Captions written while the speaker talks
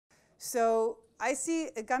So I see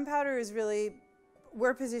Gunpowder is really,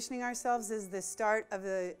 we're positioning ourselves as the start of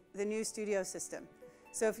the new studio system.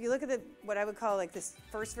 So if you look at what I would call like this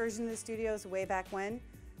first version of the studios way back when,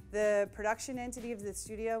 the production entity of the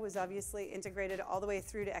studio was obviously integrated all the way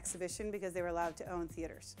through to exhibition because they were allowed to own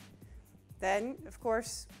theaters. Then, of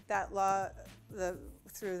course, that law,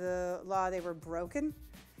 through the law, they were broken.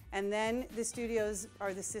 And then the studios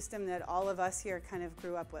are the system that all of us here kind of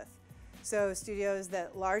grew up with. So studios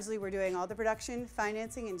that largely were doing all the production,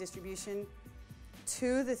 financing, and distribution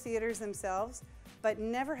to the theaters themselves, but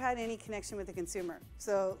never had any connection with the consumer.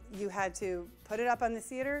 So you had to put it up on the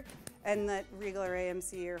theater and let Regal or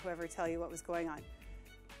AMC or whoever tell you what was going on.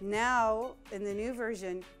 Now, in the new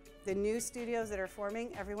version, the new studios that are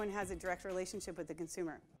forming, everyone has a direct relationship with the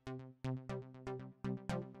consumer.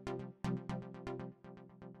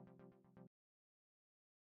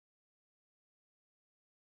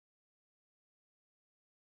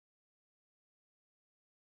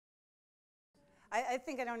 I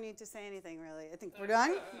think I don't need to say anything, really. I think we're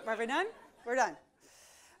done. Are we done? We're done.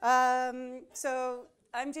 So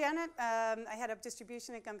I'm Janet. I head up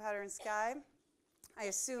distribution at Gunpowder Sky. I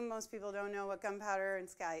assume most people don't know what Gunpowder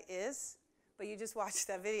Sky is, but you just watched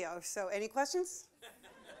that video. So any questions?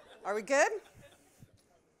 Are we good?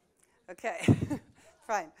 Okay,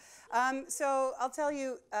 fine. So I'll tell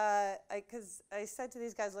you, because I said to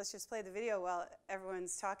these guys, let's just play the video while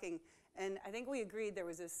everyone's talking. And I think we agreed there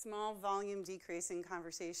was a small volume decrease in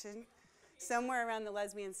conversation somewhere around the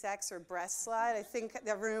lesbian sex or breast slide. I think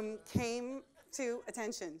the room came to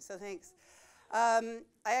attention, so thanks. I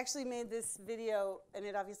actually made this video, and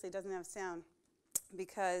it obviously doesn't have sound,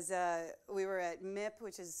 because we were at MIP,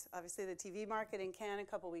 which is obviously the TV market in Cannes, a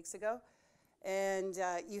couple weeks ago. And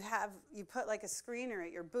you put like a screener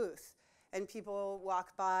at your booth, and people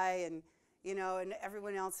walk by, and and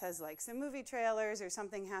everyone else has like some movie trailers or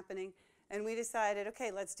something happening. And we decided, okay,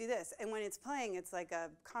 let's do this. And when it's playing, it's like a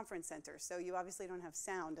conference center, so you obviously don't have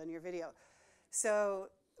sound on your video. So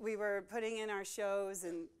we were putting in our shows,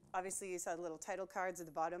 and obviously you saw the little title cards at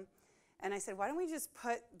the bottom. And I said, why don't we just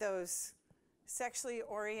put those sexually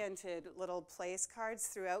oriented little place cards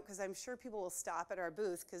throughout, because I'm sure people will stop at our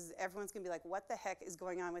booth, because everyone's going to be like, what the heck is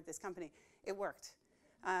going on with this company? It worked.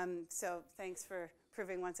 So thanks for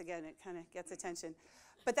proving once again it kind of gets attention.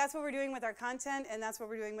 But that's what we're doing with our content, and that's what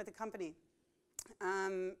we're doing with the company.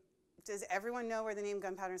 Does everyone know where the name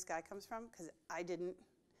Gunpowder Sky comes from? Because I didn't.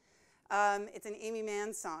 It's an Amy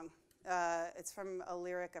Mann song. It's from a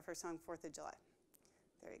lyric of her song, 4th of July.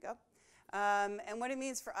 There you go. And what it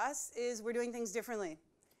means for us is we're doing things differently.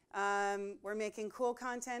 We're making cool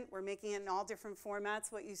content. We're making it in all different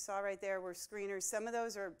formats. What you saw right there were screeners. Some of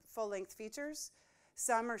those are full-length features.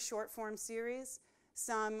 Some are short-form series.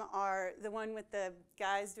 Some are the one with the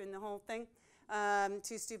guys doing the whole thing.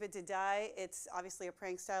 Too Stupid to Die. It's obviously a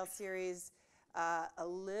prank-style series, a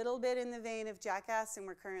little bit in the vein of Jackass, and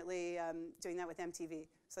we're currently doing that with MTV.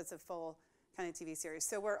 So it's a full kind of TV series.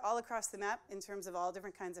 So we're all across the map in terms of all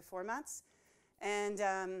different kinds of formats. And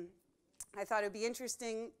I thought it would be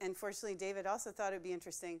interesting, and fortunately David also thought it would be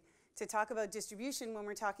interesting, to talk about distribution when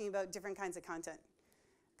we're talking about different kinds of content.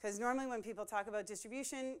 Because normally when people talk about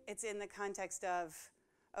distribution, it's in the context of,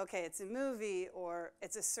 okay, it's a movie or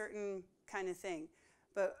it's a certain kind of thing.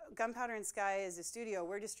 But Gunpowder Sky is a studio.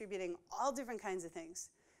 We're distributing all different kinds of things.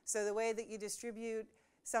 So the way that you distribute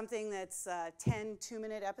something that's 10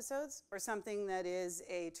 2-minute episodes, or something that is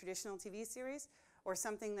a traditional TV series, or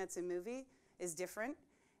something that's a movie is different.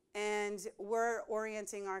 And we're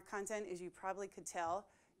orienting our content, as you probably could tell,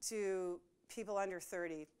 to people under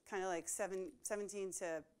 30, kind of like 17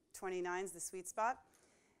 to 29 is the sweet spot.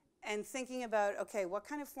 And thinking about, okay, what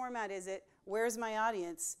kind of format is it? Where's my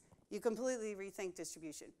audience? You completely rethink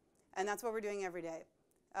distribution. And that's what we're doing every day.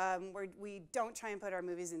 We don't try and put our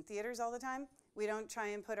movies in theaters all the time. We don't try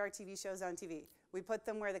and put our TV shows on TV. We put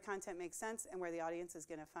them where the content makes sense and where the audience is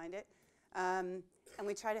going to find it. And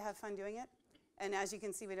we try to have fun doing it. And as you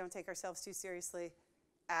can see, we don't take ourselves too seriously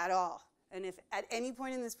at all. And if at any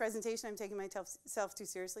point in this presentation I'm taking myself too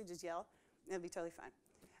seriously, just yell. It'll be totally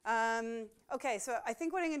fine. Okay, so I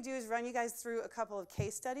think what I'm going to do is run you guys through a couple of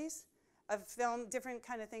case studies of film, different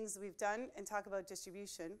kind of things that we've done, and talk about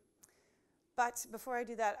distribution. But before I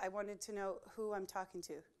do that, I wanted to know who I'm talking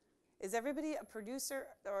to. Is everybody a producer,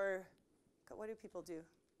 or what do people do?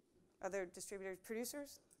 Are there distributors,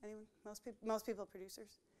 producers? Anyone? Most people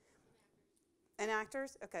producers? And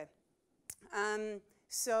actors? Okay.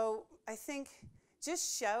 So I think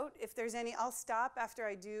just shout if there's any. I'll stop after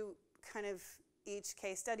I do kind of each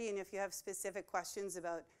case study, and if you have specific questions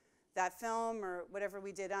about that film or whatever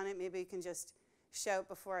we did on it, maybe you can just shout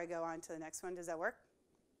before I go on to the next one. Does that work?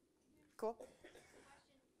 Cool.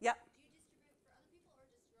 Yeah. Do you distribute for other people or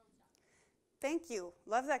just your own stuff? Thank you.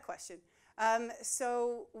 Love that question.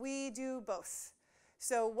 So we do both.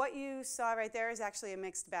 So what you saw right there is actually a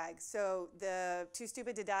mixed bag. So the Too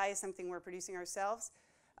Stupid to Die is something we're producing ourselves.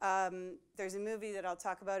 There's a movie that I'll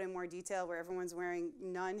talk about in more detail where everyone's wearing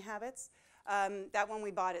nun habits. That one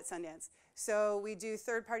we bought at Sundance. So we do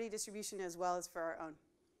third-party distribution as well as for our own.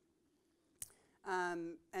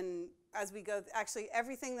 And as we go, actually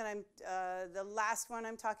everything that the last one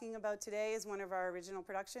I'm talking about today is one of our original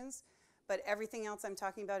productions, but everything else I'm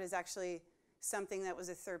talking about is actually something that was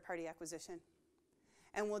a third-party acquisition.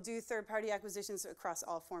 And we'll do third-party acquisitions across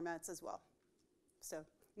all formats as well. So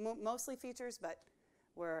mostly features, but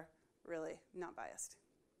we're really not biased.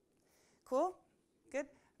 Cool? Good?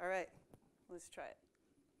 All right, let's try it.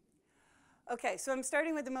 Okay, so I'm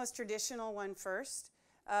starting with the most traditional one first.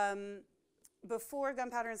 Before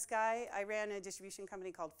Gunpowder Sky, I ran a distribution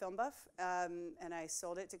company called Film Buff, and I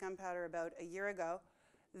sold it to Gunpowder about a year ago.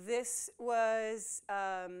 This was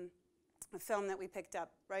a film that we picked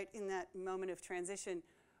up right in that moment of transition,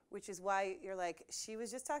 which is why you're like, she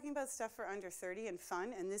was just talking about stuff for under 30 and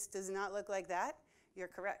fun, and this does not look like that. You're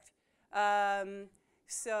correct.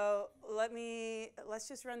 So let's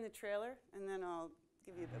just run the trailer, and then I'll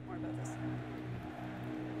give you a bit more about this.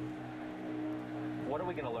 What are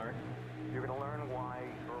we going to learn? You're going to learn why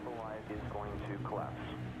Herbalife is going to collapse.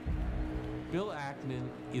 Bill Ackman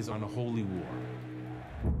is on a holy war.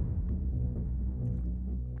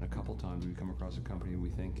 A couple times we come across a company we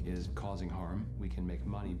think is causing harm. We can make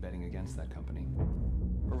money betting against that company.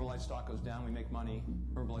 Herbalife stock goes down, we make money.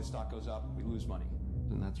 Herbalife stock goes up, we lose money.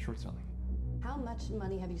 And that's short selling. How much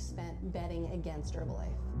money have you spent betting against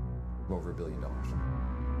Herbalife? Over $1 billion.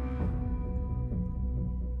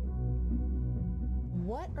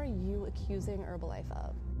 What are you accusing Herbalife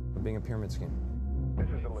of? Being a pyramid scheme. This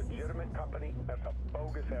is a legitimate company. That's a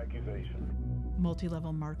bogus accusation.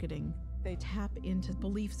 Multi-level marketing. They tap into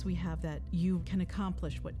beliefs we have that you can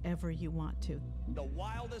accomplish whatever you want to. The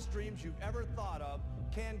wildest dreams you've ever thought of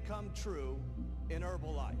can come true in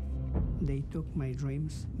Herbalife. They took my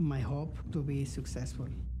dreams, my hope to be successful.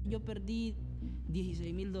 Yo perdí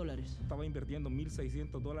 $16,000. Estaba invirtiendo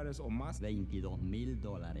 $1,600 o más.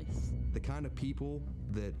 $22,000. The kind of people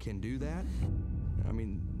that can do that, I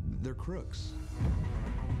mean, they're crooks.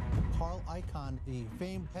 Carl Icahn, the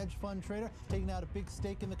famed hedge fund trader, taking out a big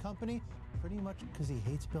stake in the company, pretty much because he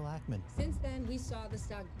hates Bill Ackman. Since then, we saw the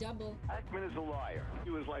stock double. Ackman is a liar. He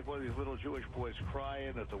was like one of these little Jewish boys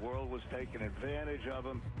crying that the world was taking advantage of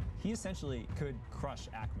him. He essentially could crush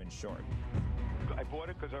Ackman short. I bought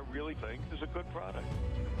it because I really think it's a good product.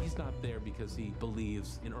 He's not there because he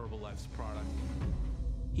believes in Herbalife's product.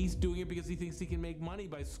 He's doing it because he thinks he can make money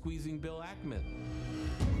by squeezing Bill Ackman.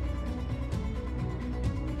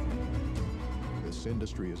 This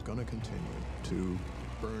industry is going to continue to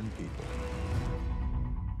burn people.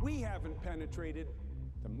 We haven't penetrated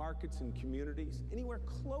the markets and communities anywhere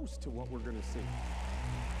close to what we're going to see.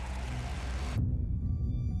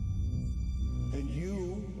 And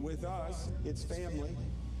you, with us, it's family,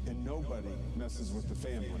 and nobody messes with the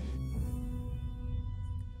family.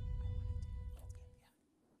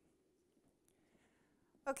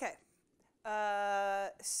 Okay,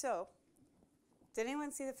 so did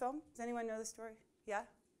anyone see the film? Does anyone know the story? Yeah?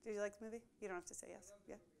 Did you like the movie? You don't have to say yes.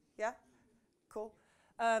 Yeah? Yeah? Cool.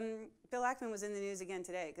 Bill Ackman was in the news again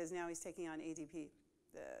today because now he's taking on ADP,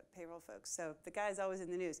 the payroll folks. So the guy's always in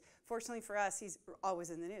the news. Fortunately for us, he's always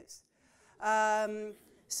in the news.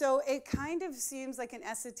 So it kind of seems like an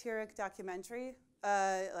esoteric documentary,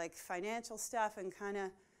 like financial stuff and kind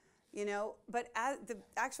of, you know, but the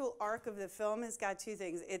actual arc of the film has got two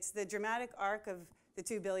things. It's the dramatic arc of the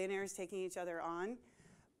two billionaires taking each other on,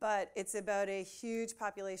 but it's about a huge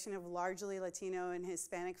population of largely Latino and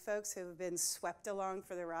Hispanic folks who have been swept along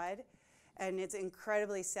for the ride. And it's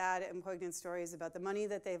incredibly sad and poignant stories about the money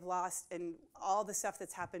that they've lost and all the stuff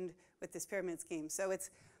that's happened with this pyramid scheme. So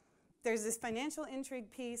there's this financial intrigue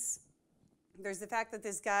piece. There's the fact that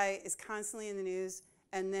this guy is constantly in the news.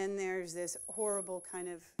 And then there's this horrible kind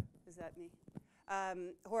of, is that me?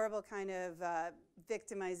 Horrible kind of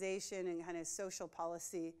victimization and kind of social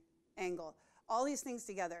policy angle. All these things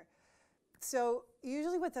together. So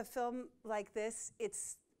usually with a film like this,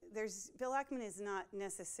 Bill Ackman is not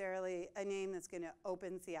necessarily a name that's going to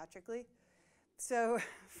open theatrically. So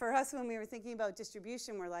for us, when we were thinking about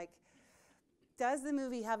distribution, we're like, does the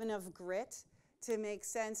movie have enough grit to make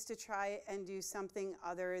sense to try and do something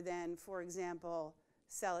other than, for example,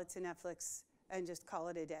 sell it to Netflix and just call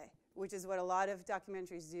it a day, which is what a lot of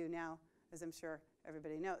documentaries do now, as I'm sure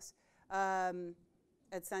everybody knows.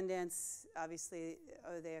 at Sundance, obviously,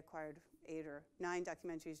 they acquired 8 or 9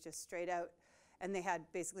 documentaries just straight out, and they had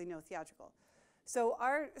basically no theatrical. So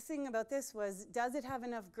our thing about this was, does it have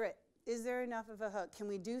enough grit? Is there enough of a hook? Can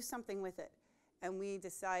we do something with it? And we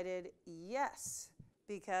decided yes,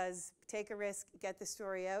 because take a risk, get the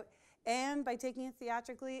story out. And by taking it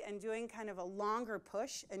theatrically and doing kind of a longer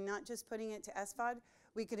push and not just putting it to SVOD,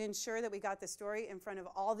 we could ensure that we got the story in front of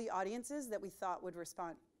all the audiences that we thought would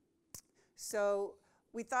respond. So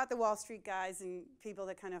we thought the Wall Street guys and people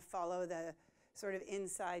that kind of follow the sort of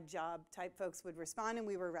inside job type folks would respond, and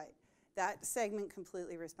we were right. That segment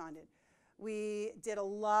completely responded. We did a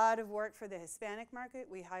lot of work for the Hispanic market.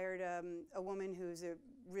 We hired a woman who's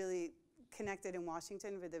really connected in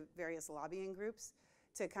Washington with the various lobbying groups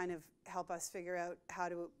to kind of help us figure out how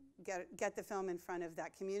to get the film in front of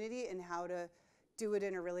that community and how to do it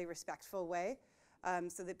in a really respectful way,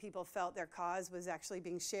 so that people felt their cause was actually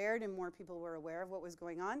being shared and more people were aware of what was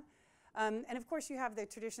going on. And of course you have the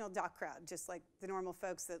traditional doc crowd, just like the normal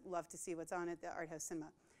folks that love to see what's on at the art house cinema.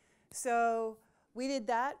 So we did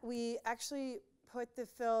that. We actually put the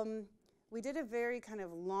film, we did a very kind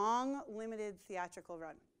of long, limited theatrical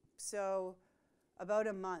run. So about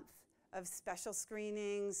a month of special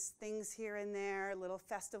screenings, things here and there, little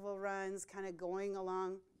festival runs, kind of going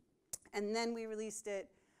along. And then we released it,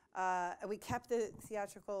 we kept the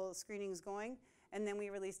theatrical screenings going, and then we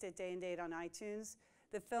released it day and date on iTunes.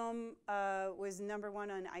 The film was #1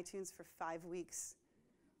 on iTunes for 5 weeks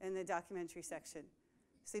in the documentary section.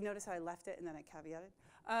 So you notice how I left it and then I caveated.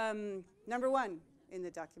 #1 in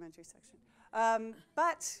the documentary section.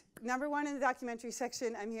 But #1 in the documentary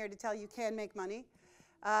section, I'm here to tell you, can make money.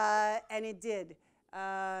 And it did.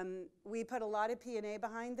 We put a lot of P&A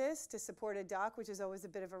behind this to support a doc, which is always a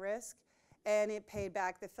bit of a risk, and it paid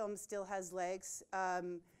back. The film still has legs,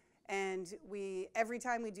 and every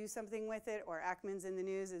time we do something with it, or Ackman's in the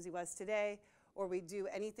news as he was today, or we do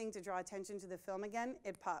anything to draw attention to the film again,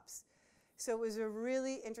 it pops. So it was a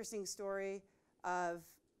really interesting story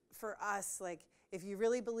for us, like, if you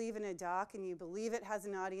really believe in a doc and you believe it has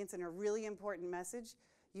an audience and a really important message,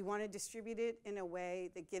 you want to distribute it in a way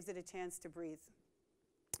that gives it a chance to breathe.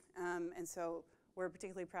 And so we're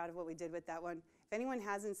particularly proud of what we did with that one. If anyone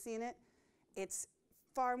hasn't seen it, it's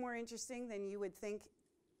far more interesting than you would think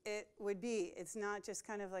it would be. It's not just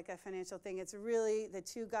kind of like a financial thing. It's really the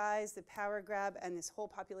two guys, the power grab, and this whole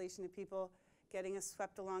population of people getting us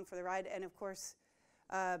swept along for the ride. And of course,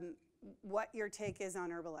 what your take is on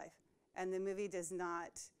Herbalife. And the movie does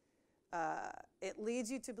not, it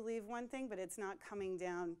leads you to believe one thing, but it's not coming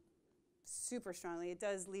down super strongly. It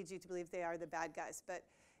does lead you to believe they are the bad guys, but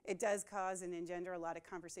it does cause and engender a lot of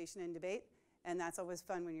conversation and debate, and that's always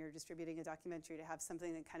fun when you're distributing a documentary, to have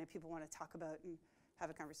something that kind of people want to talk about and have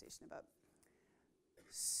a conversation about.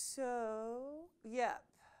 So, yeah.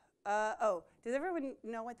 Oh, does everyone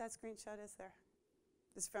know what that screenshot is there?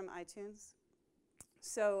 This is from iTunes.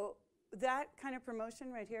 So that kind of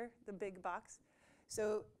promotion right here, the big box.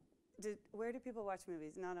 So where do people watch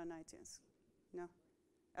movies? Not on iTunes. No?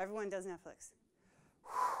 Everyone does Netflix.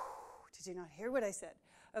 Whew, did you not hear what I said?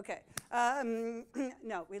 Okay.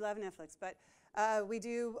 No, we love Netflix, but we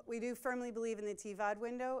do firmly believe in the TVOD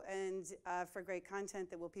window, and for great content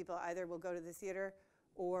that people either will go to the theater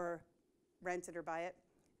or rent it or buy it.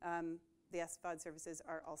 The SVOD services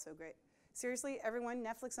are also great. Seriously, everyone,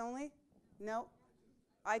 Netflix only? No?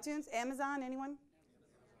 iTunes? Amazon? Anyone?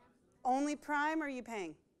 Only Prime, or are you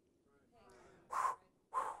paying?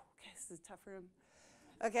 Okay, this is a tough room.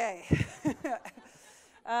 Okay.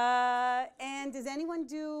 And does anyone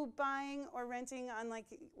do buying or renting on, like,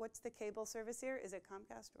 what's the cable service here? Is it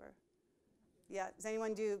Comcast or? Yeah, does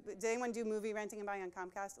anyone do movie renting and buying on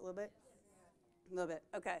Comcast a little bit? A little bit,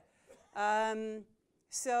 okay.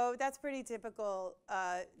 So that's pretty typical.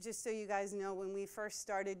 Just so you guys know, when we first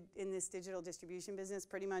started in this digital distribution business,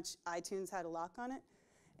 pretty much iTunes had a lock on it.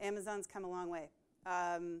 Amazon's come a long way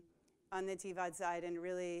on the TVOD side, and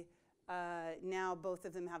really now both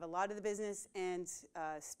of them have a lot of the business, and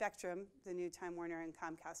Spectrum, the new Time Warner, and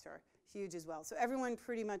Comcast are huge as well. So everyone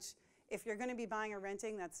pretty much, if you're going to be buying or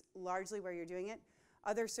renting, that's largely where you're doing it.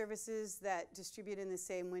 Other services that distribute in the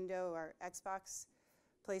same window are Xbox,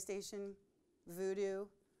 PlayStation, Vudu,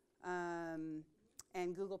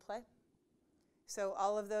 and Google Play. So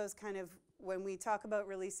all of those kind of, when we talk about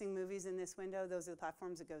releasing movies in this window, those are the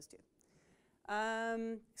platforms it goes to.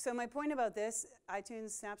 So my point about this,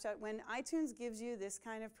 iTunes Snapshot, when iTunes gives you this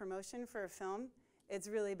kind of promotion for a film, it's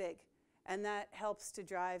really big. And that helps to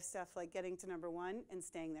drive stuff like getting to #1 and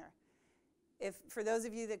staying there. For those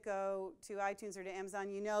of you that go to iTunes or to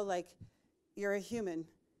Amazon, you know, like, you're a human.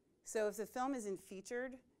 So if the film isn't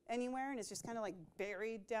featured anywhere and it's just kind of like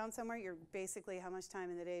buried down somewhere, you're basically, how much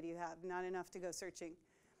time in the day do you have? Not enough to go searching.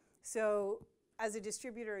 So as a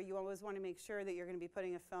distributor, you always want to make sure that you're going to be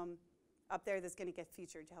putting a film up there that's going to get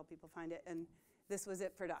featured to help people find it. And this was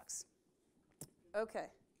it for docs. Okay.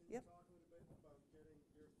 Yep.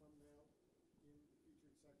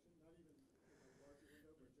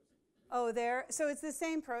 Oh, there. So it's the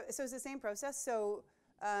same. So it's the same process. So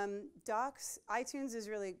docs, iTunes is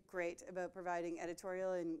really great about providing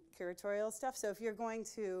editorial and curatorial stuff. So if you're going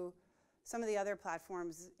to some of the other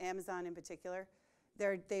platforms, Amazon in particular,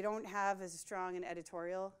 they don't have as strong an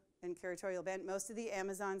editorial and curatorial bent. Most of the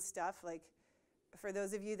Amazon stuff, like for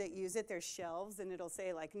those of you that use it, there's shelves and it'll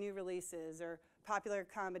say like new releases or popular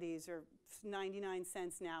comedies or 99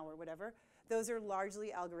 cents now or whatever. Those are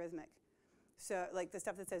largely algorithmic. So like the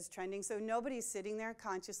stuff that says trending. So nobody's sitting there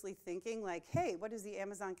consciously thinking like, hey, what does the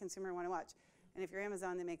Amazon consumer want to watch? And if you're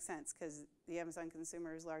Amazon, that makes sense because the Amazon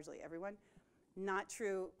consumer is largely everyone. Not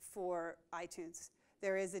true for iTunes.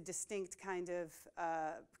 There is a distinct kind of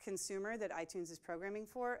consumer that iTunes is programming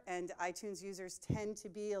for, and iTunes users tend to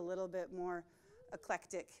be a little bit more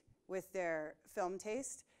eclectic with their film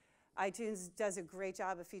taste. iTunes does a great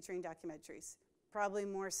job of featuring documentaries, probably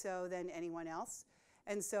more so than anyone else.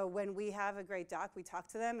 And so when we have a great doc, we talk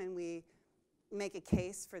to them and we make a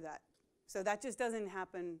case for that. So that just doesn't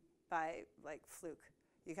happen by like fluke.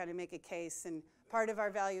 You kind of make a case, and part of our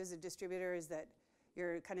value as a distributor is that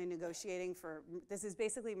you're kind of negotiating for, this is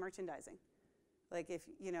basically merchandising. Like if,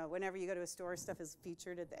 you know, whenever you go to a store, stuff is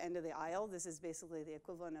featured at the end of the aisle, this is basically the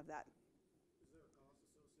equivalent of that. Is there a cost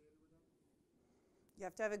associated with that? You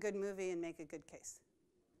have to have a good movie and make a good case.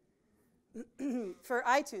 For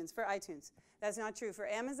iTunes. That's not true. For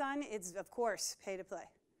Amazon, it's, of course, pay to play.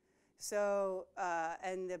 So,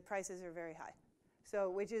 and the prices are very high. So,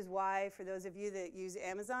 which is why, for those of you that use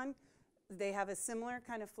Amazon, they have a similar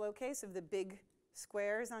kind of flow case of the big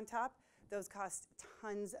squares on top. Those cost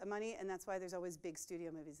tons of money, and that's why there's always big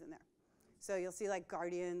studio movies in there. So you'll see like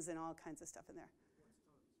Guardians and all kinds of stuff in there.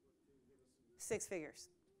 6 figures.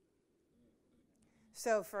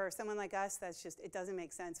 So for someone like us, that's just, it doesn't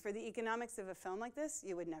make sense. For the economics of a film like this,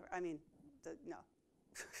 you would never, I mean, no.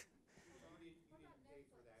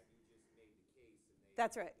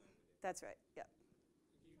 That's right. That's right, yeah.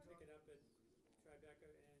 Do you pick it up at Tribeca,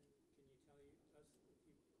 and can you tell us if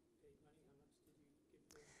you paid money? How much did you give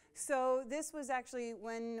them? So this was actually,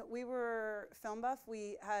 when we were Film Buff,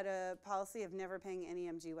 we had a policy of never paying any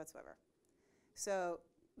MG whatsoever. So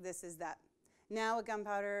this is that. Now at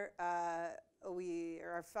Gunpowder, we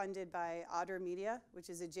are funded by Otter Media, which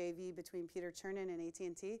is a JV between Peter Chernin and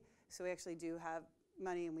AT&T. So we actually do have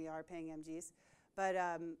money and we are paying MGs.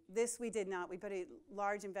 But this we did not. We put a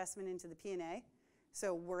large investment into the P&A,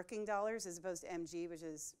 so working dollars as opposed to MG, which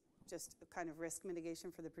is just a kind of risk mitigation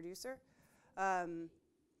for the producer.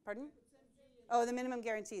 Pardon? Oh, the minimum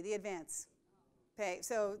guarantee, the advance pay.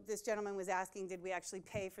 So this gentleman was asking, did we actually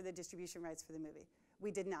pay for the distribution rights for the movie?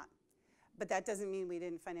 We did not. But that doesn't mean we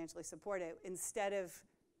didn't financially support it. Instead of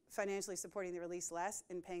financially supporting the release less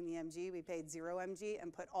and paying the MG, we paid 0 MG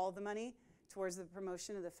and put all the money towards the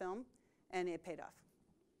promotion of the film, and it paid off.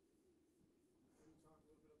 Can you talk a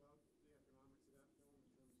little bit about the economics of that film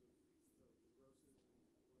in terms of the grosses and what production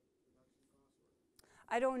costs were?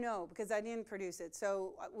 I don't know, because I didn't produce it.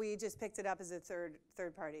 So we just picked it up as a third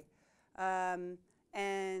party. And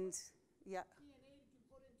yeah. P&A did you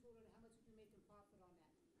put into it, and how much did you make in profit on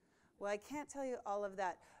that? Well, I can't tell you all of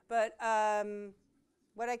that. But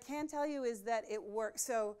what I can tell you is that it works.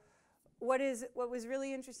 So what was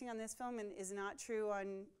really interesting on this film and is not true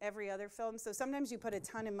on every other film. So sometimes you put a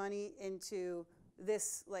ton of money into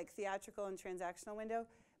this like theatrical and transactional window,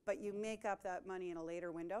 but you make up that money in a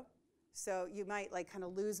later window. So you might like kind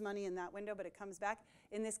of lose money in that window, but it comes back.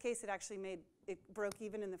 In this case, it broke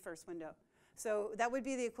even in the first window. So that would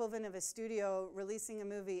be the equivalent of a studio releasing a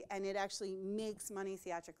movie and it actually makes money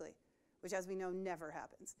theatrically, which as we know never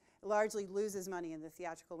happens. It largely loses money in the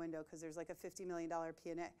theatrical window because there's like a $50 million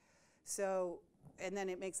P&A. So, and then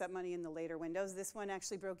it makes up money in the later windows. This one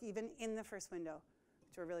actually broke even in the first window,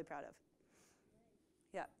 which we're really proud of.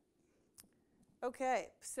 Yeah. Okay,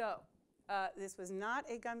 so this was not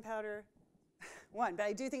a Gunpowder one, but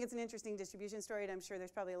I do think it's an interesting distribution story, and I'm sure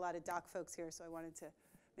there's probably a lot of doc folks here, so I wanted to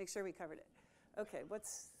make sure we covered it. Okay,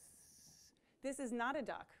 this is not a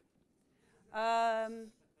doc.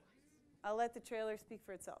 I'll let the trailer speak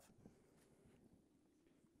for itself.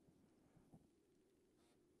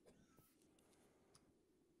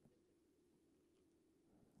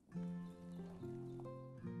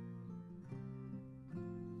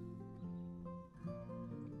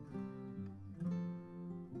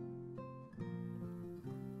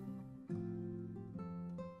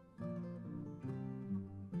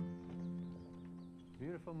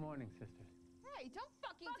 Beautiful morning, sisters. Hey, don't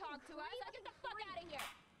fucking talk to us. Now get the fuck out of here.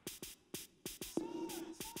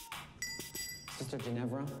 Sister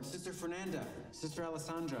Ginevra, Sister Fernanda, Sister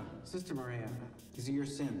Alessandra, Sister Maria, these are your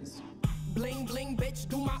sins. Bling, bling, bitch,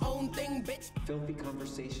 do my own thing, bitch. Filthy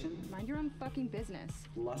conversation, Mind your own fucking business.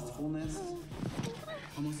 lustfulness,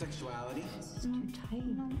 homosexuality. This is too tight.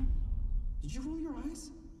 Did you roll your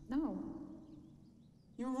eyes? No.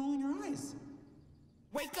 You were rolling your eyes.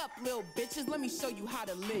 Wake up, little bitches, let me show you how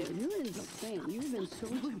to live. You're insane. You've been so...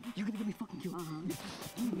 You're gonna get me fucking killed.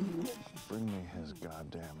 Bring me his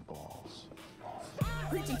goddamn balls.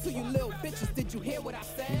 Preaching to you little bitches, did you hear what I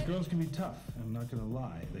said? Girls can be tough, I'm not gonna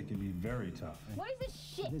lie. They can be very tough. What is this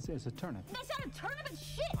shit? This is a turnip. That's not a turnip, it's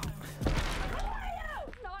shit! Who are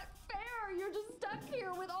you? Not fair, you're just stuck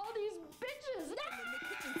here with all these bitches.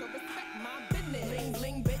 So respect my business. Bling,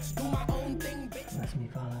 bling, bitch, do my own thing, bitch. Lets me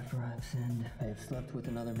fall after I've sinned. I have slept with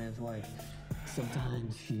another man's wife.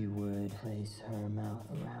 Sometimes she would place her mouth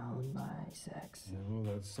around my sex. Yeah, well,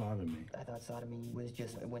 that's sodomy. I thought sodomy was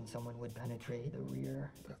just when someone would penetrate the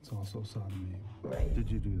rear. That's also sodomy. Right. Did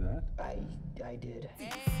you do that? I did.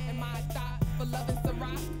 Am I thought for loving Sarah?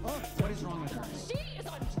 What is wrong with her? She is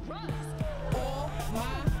on drugs! All my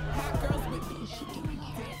hot girls with me.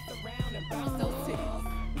 Dance around and bounce those titties.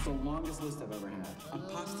 It's the longest list I've ever had.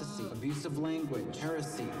 Apostasy, abusive language,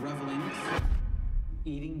 heresy, revelings,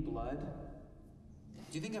 eating blood.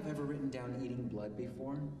 Do you think I've ever written down eating blood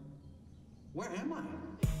before? Where am I?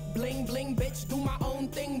 Bling, bling, bitch, do my own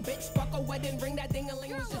thing, bitch. Fuck a wedding, ring that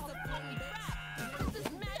ding-a-ling was just a fling, bitch.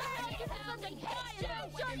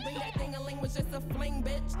 Ring that ding-a-ling was just a fling,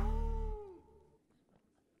 bitch.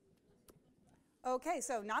 Okay,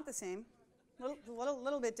 so not the same.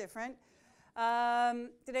 Little bit different.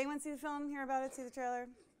 Did anyone see the film, hear about it, see the trailer?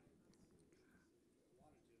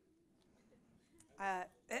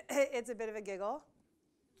 It's a bit of a giggle.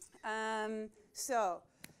 So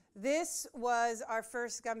this was our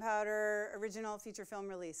first Gunpowder original feature film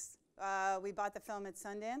release. We bought the film at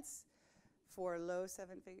Sundance for low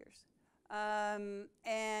 7 figures.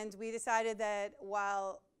 And we decided that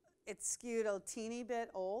while it skewed a teeny bit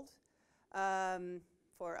old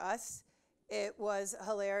for us, it was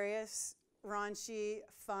hilarious, raunchy,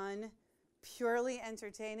 fun, purely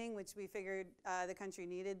entertaining, which we figured the country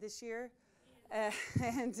needed this year.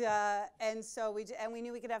 And so we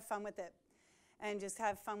knew we could have fun with it and just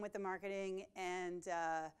have fun with the marketing and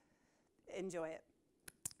enjoy it.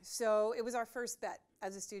 So it was our first bet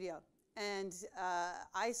as a studio. And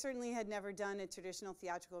I certainly had never done a traditional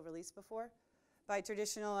theatrical release before. By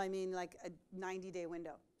traditional, I mean like a 90-day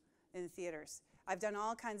window in the theaters. I've done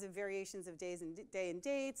all kinds of variations of day and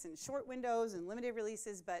dates and short windows and limited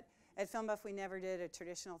releases, but at Film Buff we never did a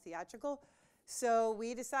traditional theatrical. So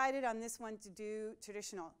we decided on this one to do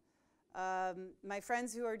traditional. My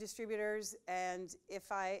friends who are distributors, and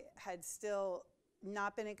if I had still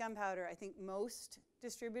not been at Gunpowder, I think most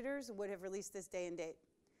distributors would have released this day and date.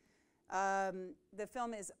 The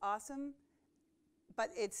film is awesome, but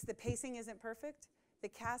the pacing isn't perfect. The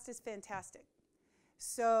cast is fantastic.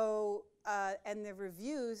 So, and the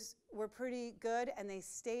reviews were pretty good, and they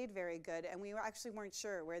stayed very good, and we actually weren't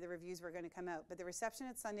sure where the reviews were going to come out, but the reception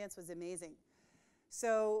at Sundance was amazing.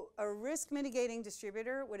 So a risk mitigating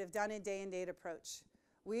distributor would have done a day and date approach.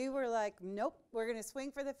 We were like, nope, we're going to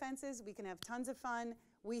swing for the fences. We can have tons of fun.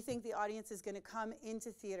 We think the audience is going to come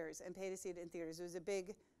into theaters and pay to see it in theaters. It was a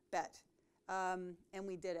big bet, and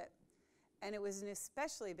we did it. And it was an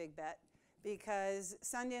especially big bet because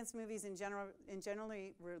Sundance movies in general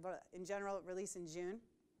release in June,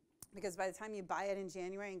 because by the time you buy it in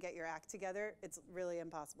January and get your act together, it's really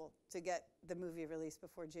impossible to get the movie released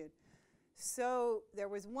before June. So there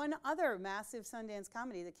was one other massive Sundance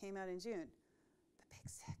comedy that came out in June, The Big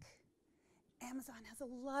Sick. Amazon has a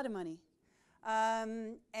lot of money.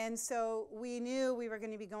 And so we knew we were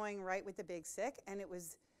going to be going right with The Big Sick, and it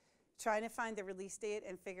was trying to find the release date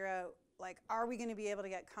and figure out, like, are we going to be able to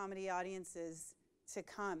get comedy audiences to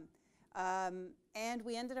come? And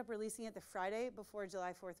we ended up releasing it the Friday before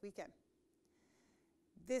July 4th weekend.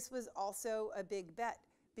 This was also a big bet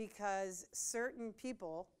because certain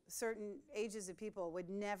people, certain ages of people would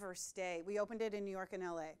never stay. We opened it in New York and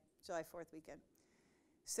LA, July 4th weekend.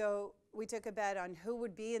 So we took a bet on who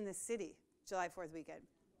would be in the city July 4th weekend.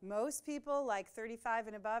 Most people, like 35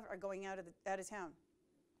 and above, are going out of town.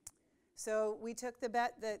 So we took the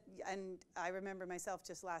bet that, and I remember myself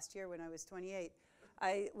just last year when I was 28,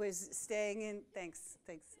 I was staying in, thanks,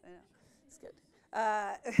 I know, it's good.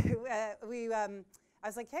 I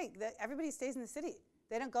was like, hey, everybody stays in the city.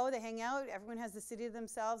 They don't go, they hang out, everyone has the city to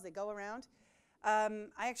themselves, they go around. I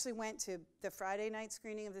actually went to the Friday night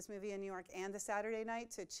screening of this movie in New York and the Saturday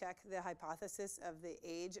night to check the hypothesis of the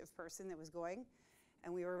age of person that was going,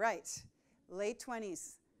 and we were right. Late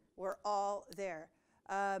 20s, we're all there.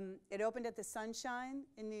 It opened at the Sunshine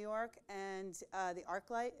in New York and the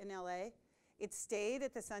ArcLight in LA. It stayed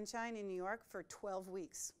at the Sunshine in New York for 12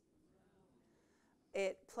 weeks.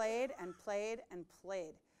 It played and played and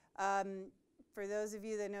played. For those of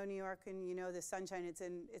you that know New York and you know the Sunshine,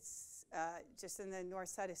 it's just in the north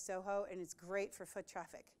side of Soho, and it's great for foot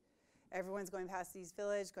traffic. Everyone's going past East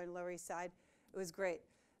Village, going to Lower East Side. It was great.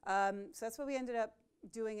 So that's what we ended up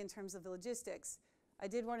doing in terms of the logistics. I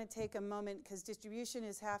did want to take a moment, because distribution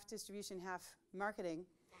is half distribution, half marketing.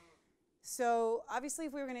 So obviously,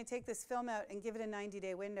 if we were going to take this film out and give it a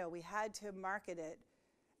 90-day window, we had to market it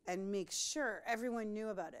and make sure everyone knew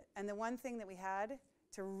about it. And the one thing that we had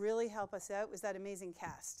to really help us out was that amazing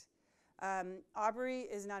cast. Aubrey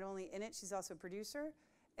is not only in it, she's also a producer,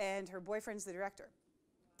 and her boyfriend's the director.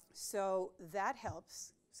 So that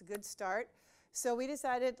helps. It's a good start. So we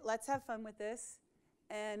decided, let's have fun with this.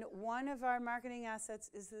 And one of our marketing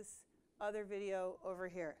assets is this other video over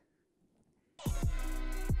here.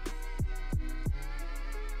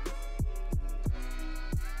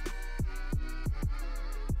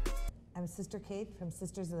 I'm Sister Kate from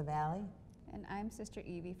Sisters of the Valley. And I'm Sister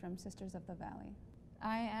Evie from Sisters of the Valley.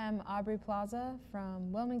 I am Aubrey Plaza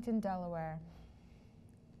from Wilmington, Delaware.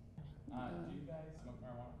 Do you guys smoke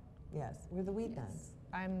marijuana? Yes, we're the weed nuns.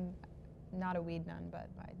 I'm not a weed nun, but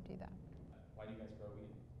I do that. Why do you guys grow weed?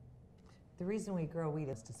 The reason we grow weed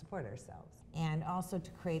is to support ourselves and also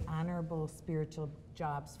to create honorable spiritual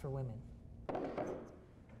jobs for women.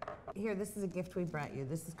 Here, this is a gift we brought you.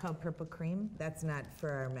 This is called Purple Cream. That's not for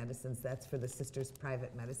our medicines, that's for the sisters'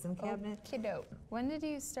 private medicine cabinet. Kiddo. When did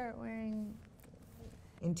you start wearing?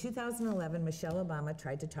 In 2011, Michelle Obama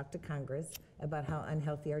tried to talk to Congress about how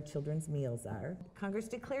unhealthy our children's meals are. Congress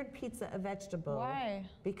declared pizza a vegetable. Why?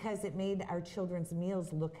 Because it made our children's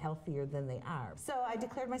meals look healthier than they are. So I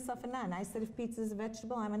declared myself a nun. I said, if pizza is a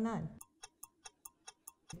vegetable, I'm a nun.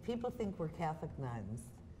 If people think we're Catholic nuns,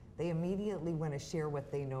 they immediately want to share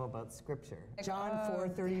what they know about Scripture. John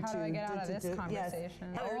 4:32. How do I get out of this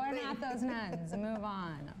conversation? Yes. Oh, we're not those nuns. Move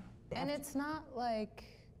on. And it's not like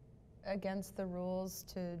against the rules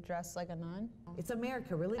to dress like a nun? It's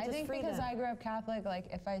America, religious freedom. I think because I grew up Catholic, like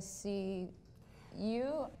if I see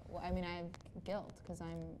you, well, I mean, I have guilt because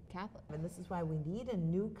I'm Catholic. And this is why we need a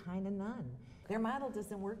new kind of nun. Their model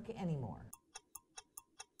doesn't work anymore.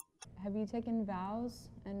 Have you taken vows?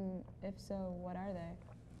 And if so, what are they?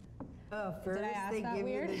 Oh, first they give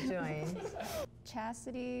you the joint.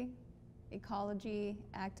 Chastity, ecology,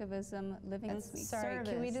 activism, living in sweet Sorry, service.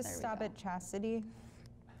 can we just stop at chastity?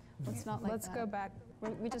 It's not like Let's that. go back.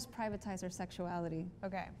 We just privatize our sexuality.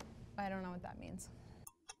 Okay, I don't know what that means.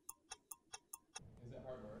 Is it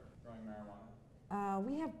hard work growing marijuana?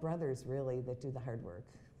 We have brothers, really, that do the hard work.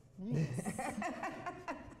 Nice.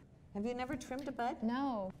 Have you never trimmed a bud?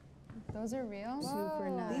 No. Those are real? Super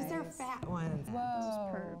nice. These are fat ones.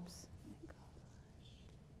 Whoa. Perps.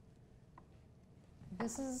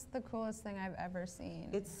 This is the coolest thing I've ever seen.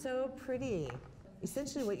 It's so pretty.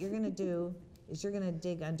 Essentially what you're going to do is you're going to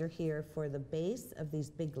dig under here for the base of these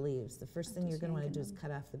big leaves. The first thing you're going to want to do is cut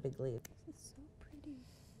off the big leaf. This is so pretty.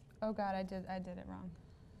 Oh God, I did it wrong.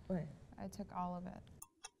 What? I took all of it.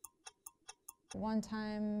 One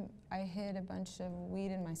time I hid a bunch of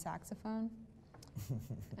weed in my saxophone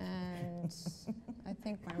and I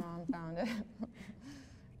think my mom found it.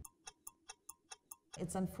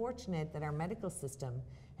 It's unfortunate that our medical system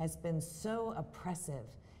has been so oppressive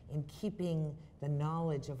in keeping the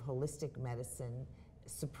knowledge of holistic medicine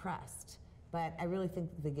suppressed. But I really think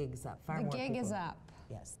the gig is up. Far more The gig people. is up.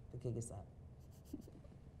 Yes, the gig is up. Do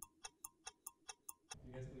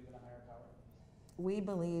you guys believe in a higher power? We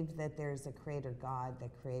believe that there's a creator God that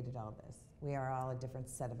created all this. We are all a different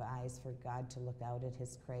set of eyes for God to look out at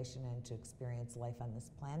his creation and to experience life on this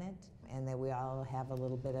planet, and that we all have a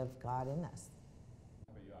little bit of God in us.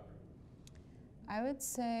 How about you, Aubrey? I would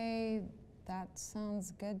say that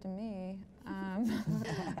sounds good to me. I mean,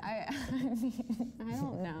 I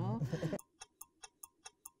don't know.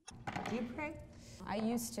 Do you pray? I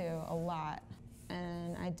used to a lot,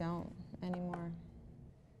 and I don't anymore.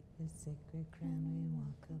 The sacred ground we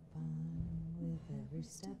walk upon, with every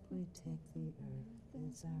step we take, the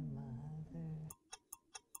earth is our mother.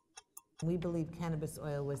 We believe cannabis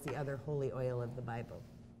oil was the other holy oil of the Bible.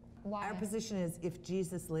 Why? Our position is if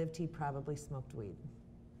Jesus lived, he probably smoked weed.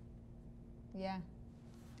 Yeah.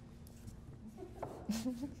 So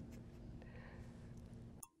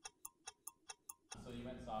you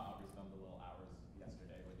went and saw Aubrey's film, The Little Hours,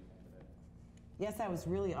 yesterday. What do you think of it? Yes, I was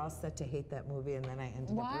really all set to hate that movie, and then I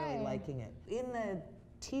ended up really Why? liking it. In the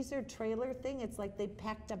teaser trailer thing, it's like they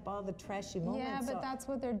packed up all the trashy moments. Yeah, but so- that's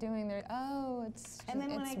what they're doing. They're, oh, it's And then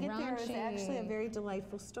when I get there, it's actually a raunchy. very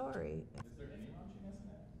delightful story. Is there any raunchiness in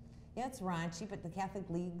it? Yeah, it's raunchy, but the Catholic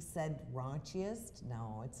League said raunchiest.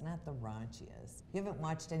 No, it's not the raunchiest. You haven't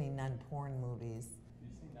watched any nun porn movies.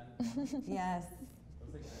 Did you say none? Yes. I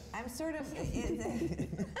was like, I'm sort of.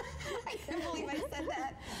 I can't believe I said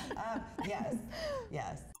that. Yes,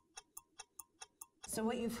 yes. So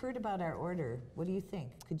what you've heard about our order, what do you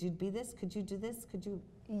think? Could you be this? Could you do this? Could you?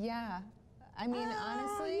 Yeah. I mean,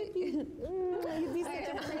 honestly, You'd be such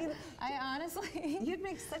a pretty. I honestly, You'd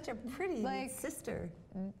make such a pretty like, sister.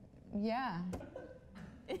 yeah.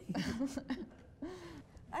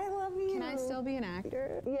 I love you. Can I still be an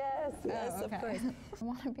actor? Yes, yes, Oh, okay. of course. I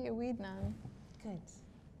want to be a weed nun. Good,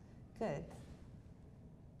 good.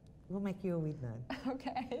 We'll make you a weed nun.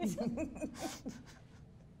 Okay.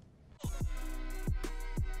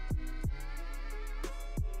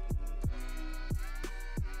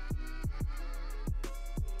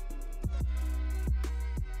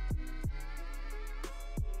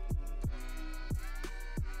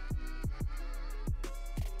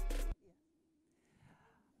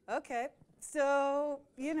 Okay, so,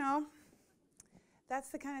 you know, that's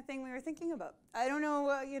the kind of thing we were thinking about. I don't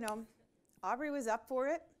know, you know, Aubrey was up for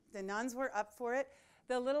it. The nuns were up for it.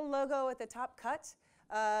 The little logo at the top cut,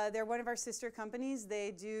 they're one of our sister companies.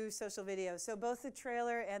 They do social videos. So both the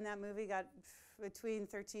trailer and that movie got between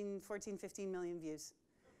 14, 15 million views.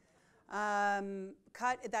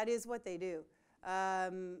 That is what they do.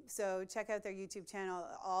 So check out their YouTube channel.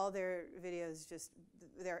 All their videos, just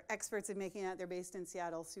they're experts at making it. They're based in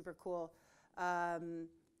Seattle, super cool. Yeah,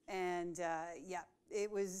 it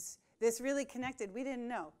was, this really connected. We didn't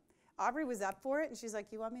know. Aubrey was up for it, and she's like,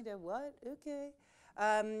 you want me to what? Okay.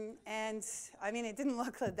 And I mean, it didn't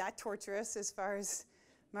look like that torturous as far as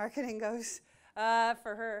marketing goes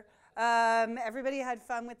for her. Everybody had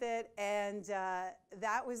fun with it, and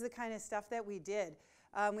that was the kind of stuff that we did.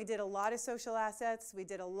 We did a lot of social assets. We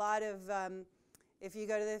did a lot of, if you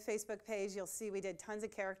go to the Facebook page, you'll see we did tons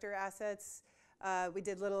of character assets. We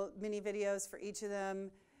did little mini videos for each of them.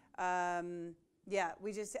 Yeah,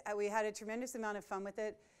 we had a tremendous amount of fun with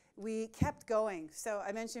it. We kept going. So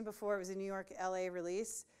I mentioned before it was a New York, LA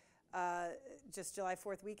release, just July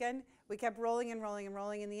 4th weekend. We kept rolling and rolling and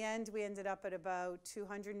rolling. In the end, we ended up at about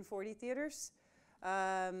 240 theaters.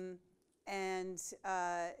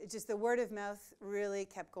 Just the word of mouth really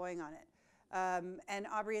kept going on it. And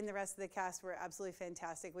Aubrey and the rest of the cast were absolutely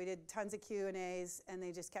fantastic. We did tons of Q&As, and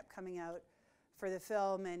they just kept coming out for the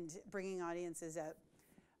film and bringing audiences out.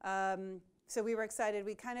 So we were excited.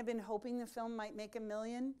 We kind of been hoping the film might make $1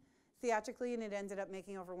 million theatrically, and it ended up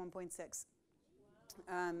making over 1.6.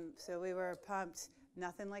 So we were pumped.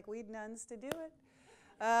 Nothing like weed nuns to do it.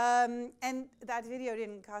 And that video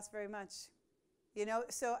didn't cost very much. You know,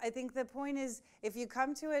 so I think the point is, if you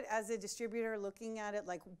come to it as a distributor looking at it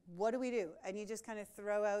like, what do we do? And you just kind of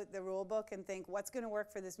throw out the rule book and think, what's going to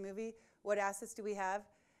work for this movie? What assets do we have?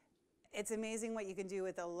 It's amazing what you can do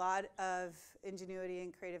with a lot of ingenuity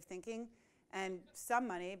and creative thinking and some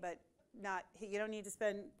money, but not, you don't need to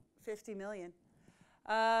spend $50 million.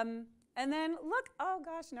 And then look, oh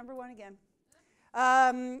gosh, #1 again.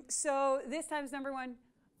 So this time's #1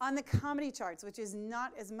 on the comedy charts, which is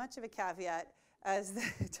not as much of a caveat as the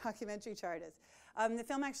documentary chart is. The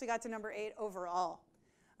film actually got to #8 overall,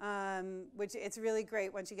 which it's really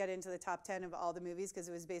great once you get into the top 10 of all the movies, because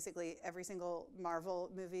it was basically every single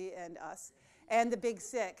Marvel movie and us. And The Big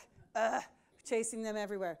Sick, chasing them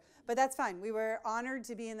everywhere. But that's fine. We were honored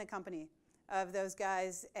to be in the company of those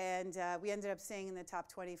guys, and we ended up staying in the top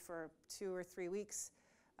 20 for 2 or 3 weeks.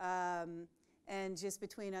 And just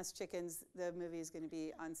between us chickens, the movie is going to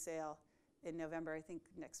be on sale in November. I think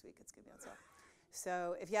next week it's going to be on sale.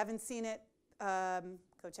 So if you haven't seen it,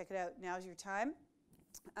 go check it out. Now's your time.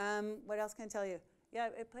 What else can I tell you? Yeah,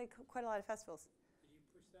 it played quite a lot of festivals. Did you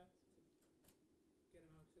push that to get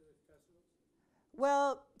him out to the festivals?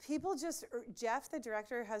 Well, people just, Jeff, the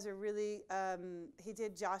director, has a really, he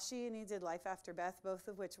did Joshi and he did Life After Beth, both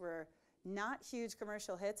of which were not huge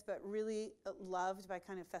commercial hits, but really loved by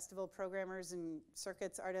kind of festival programmers and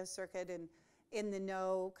circuits, artist circuit, and in the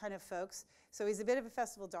know kind of folks. So he's a bit of a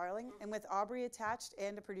festival darling, and with Aubrey attached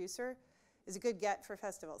and a producer, is a good get for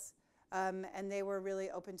festivals. And they were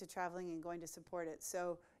really open to traveling and going to support it.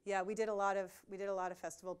 So yeah, we did a lot of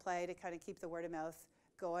festival play to kind of keep the word of mouth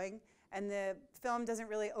going. And the film doesn't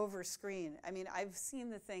really overscreen. I mean, I've seen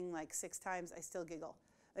the thing like 6 times. I still giggle.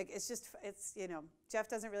 Like it's you know, Jeff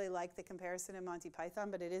doesn't really like the comparison of Monty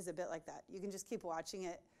Python, but it is a bit like that. You can just keep watching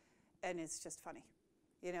it, and it's just funny.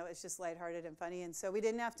 You know, it's just lighthearted and funny. And so we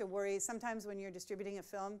didn't have to worry. Sometimes when you're distributing a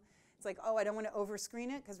film, it's like, oh, I don't want to overscreen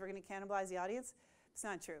it because we're going to cannibalize the audience. It's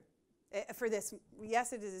not true. For this,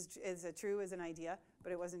 yes, it is true as an idea,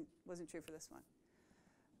 but it wasn't true for this one.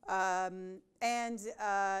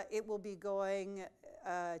 It will be going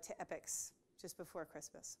to Epix just before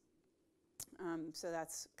Christmas. So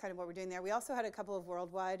that's kind of what we're doing there. We also had a couple of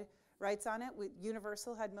worldwide rights on it.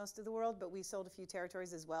 Universal had most of the world, but we sold a few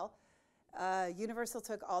territories as well. Universal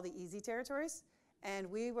took all the easy territories, and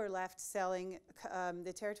we were left selling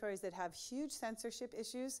the territories that have huge censorship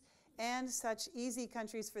issues and such easy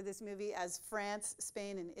countries for this movie as France,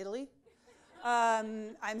 Spain, and Italy.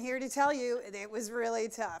 I'm here to tell you it was really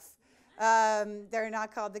tough. They're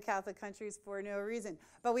not called the Catholic countries for no reason.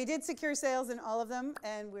 But we did secure sales in all of them,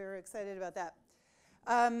 and we're excited about that.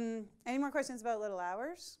 Any more questions about Little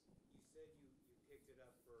Hours? You said you picked it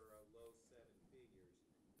up for a low 7 figures.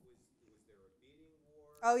 Was there a bidding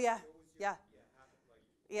war? Oh, yeah. Yeah.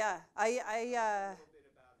 Yeah. I a little bit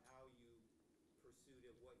about how you pursued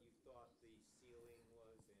it, what you thought the ceiling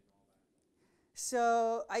was, and all that.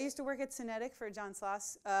 So I used to work at Cinetic for John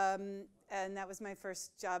Sloss, and that was my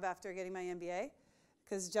first job after getting my MBA,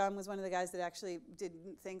 because John was one of the guys that actually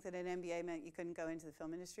didn't think that an MBA meant you couldn't go into the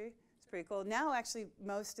film industry. It's pretty cool. Now, actually,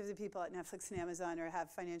 most of the people at Netflix and Amazon have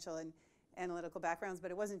financial and analytical backgrounds,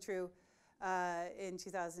 but it wasn't true in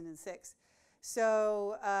 2006.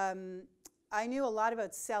 So I knew a lot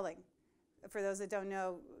about selling. For those that don't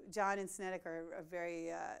know, John and Cinetic are a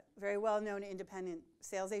very, very well-known independent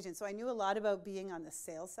sales agent. So I knew a lot about being on the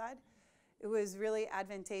sales side. It was really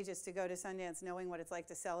advantageous to go to Sundance knowing what it's like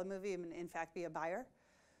to sell a movie and, in fact, be a buyer.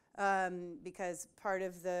 Because part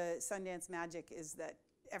of the Sundance magic is that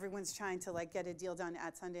everyone's trying to get a deal done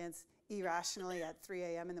at Sundance irrationally at 3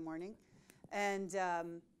 a.m. in the morning. And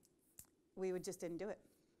we just didn't do it.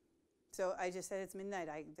 So I just said, it's midnight,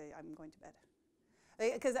 I'm going to bed.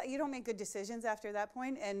 Because you don't make good decisions after that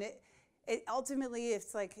point, and ultimately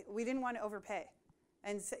it's like we didn't want to overpay,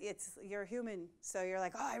 and you're human, so you're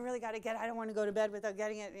like, oh, I really got to get it. I don't want to go to bed without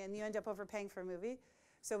getting it, and you end up overpaying for a movie.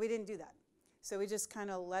 So we didn't do that. So we just kind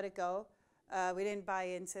of let it go. We didn't buy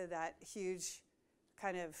into that huge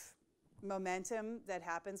kind of momentum that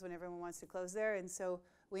happens when everyone wants to close there, and so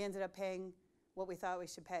we ended up paying what we thought we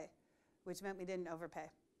should pay, which meant we didn't overpay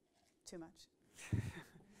too much.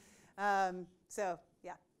 So,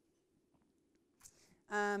 yeah.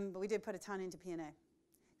 But we did put a ton into P&A. Because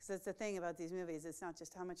that's the thing about these movies. It's not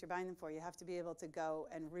just how much you're buying them for. You have to be able to go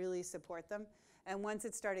and really support them. And once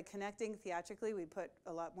it started connecting theatrically, we put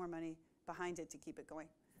a lot more money behind it to keep it going.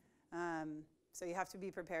 So you have to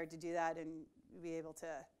be prepared to do that and be able to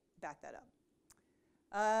back that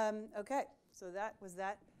up. Okay, so that was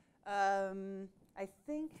that. I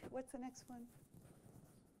think, what's the next one?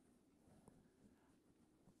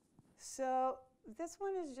 So this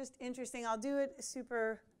one is just interesting. I'll do it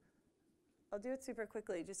super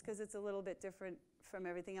quickly just because it's a little bit different from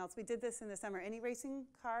everything else. We did this in the summer. Any racing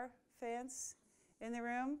car fans in the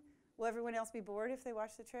room? Will everyone else be bored if they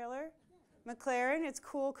watch the trailer? Yeah. McLaren, it's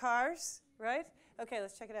cool cars, right? Okay,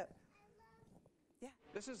 let's check it out. Yeah.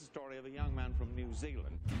 This is the story of a young man from New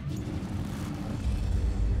Zealand.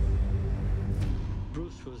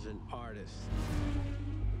 Bruce was an artist.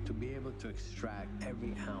 To be able to extract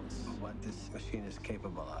every ounce of what this machine is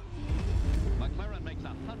capable of. McLaren makes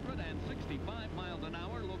 165 miles an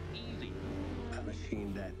hour look easy. A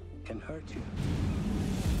machine that can hurt you.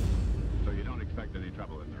 So you don't expect any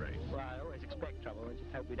trouble in the race? Well, I always expect trouble. I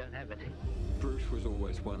just hope we don't have any. Bruce was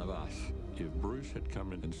always one of us. If Bruce had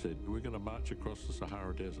come in and said, we're going to march across the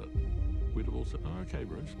Sahara Desert, we'd have all said, oh, okay,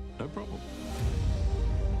 Bruce, no problem.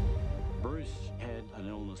 Bruce had an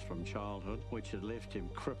illness from childhood, which had left him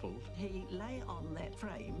crippled. He lay on that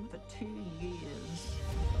frame for 2 years.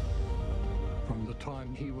 From the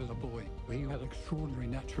time he was a boy, he had extraordinary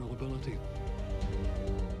natural ability.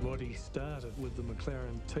 What he started with the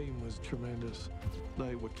McLaren team was tremendous.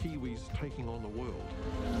 They were Kiwis taking on the world.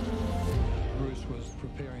 Bruce was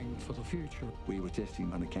preparing for the future. We were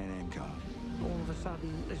testing on a Can-Am car. All of a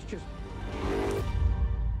sudden, it's just...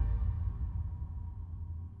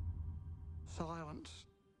 silence.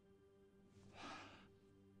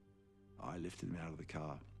 I lifted him out of the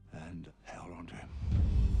car and held on to him.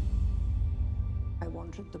 I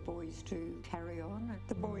wanted the boys to carry on.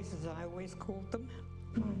 The boys, as I always called them.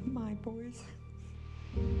 My boys.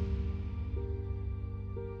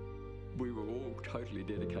 We were all totally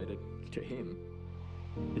dedicated to him.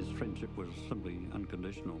 His friendship was simply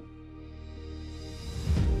unconditional.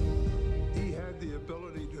 He had the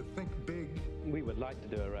ability to think big. We would like to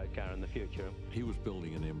do a road car in the future. He was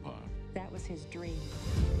building an empire. That was his dream.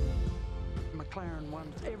 McLaren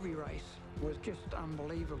won every race. It was just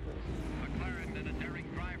unbelievable. McLaren did a daring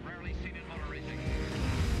drive rarely seen in motor racing.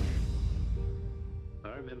 I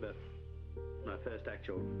remember my first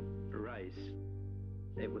actual race.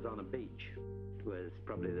 It was on a beach. It was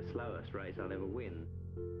probably the slowest race I'll ever win.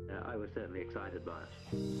 I was certainly excited by it.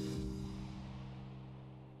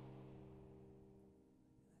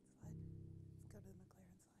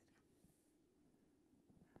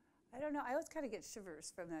 I don't know. I always kind of get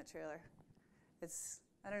shivers from that trailer.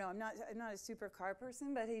 I don't know. I'm not a super car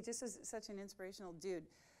person, but he just was such an inspirational dude.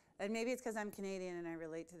 And maybe it's because I'm Canadian and I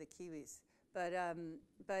relate to the Kiwis. But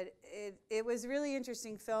it was a really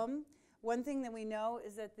interesting film. One thing that we know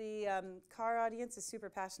is that the car audience is super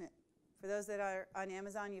passionate. For those that are on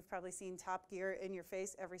Amazon, you've probably seen Top Gear in your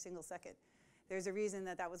face every single second. There's a reason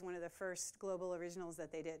that was one of the first global originals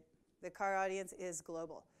that they did. The car audience is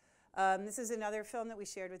global. This is another film that we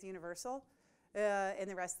shared with Universal and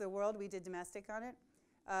the rest of the world. We did domestic on it.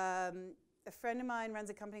 A friend of mine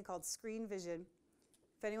runs a company called Screen Vision.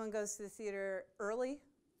 If anyone goes to the theater early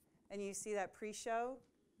and you see that pre-show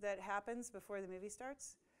that happens before the movie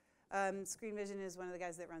starts, Screen Vision is one of the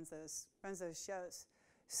guys that runs those shows.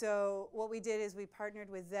 So what we did is we partnered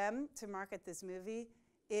with them to market this movie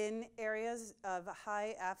in areas of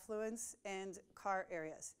high affluence and car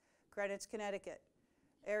areas. Greenwich, Connecticut,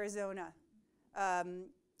 Arizona,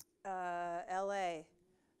 LA.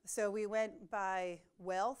 So we went by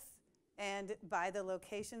wealth and by the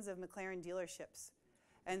locations of McLaren dealerships.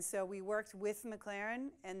 And so we worked with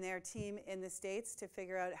McLaren and their team in the States to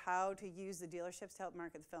figure out how to use the dealerships to help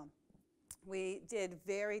market the film. We did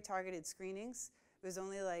very targeted screenings. It was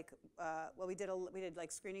only like, we did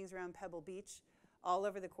like screenings around Pebble Beach all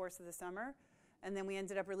over the course of the summer. And then we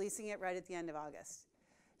ended up releasing it right at the end of August.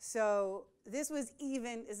 So this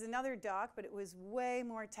is another doc, but it was way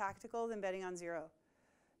more tactical than Betting on Zero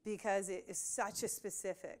because it is such a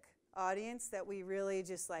specific audience that we really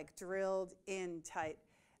just like drilled in tight.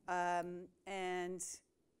 And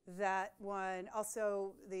that one,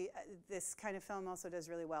 also this kind of film also does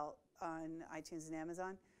really well on iTunes and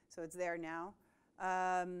Amazon. So it's there now.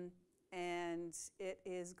 And it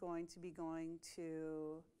is going to be going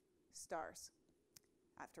to Stars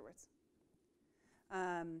afterwards.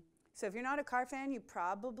 So if you're not a car fan, you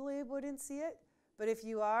probably wouldn't see it. But if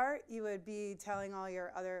you are, you would be telling all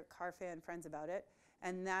your other car fan friends about it.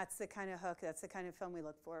 And that's the kind of hook, that's the kind of film we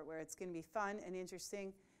look for, where it's going to be fun and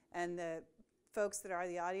interesting. And the folks that are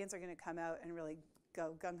the audience are going to come out and really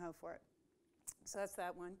go gung-ho for it. So that's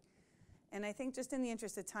that one. And I think just in the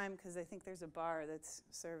interest of time, because I think there's a bar that's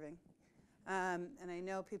serving. And I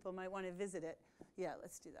know people might want to visit it. Yeah,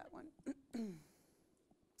 let's do that one.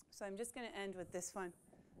 So I'm just going to end with this one.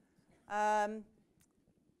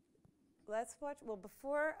 Let's watch, well,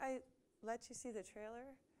 before I let you see the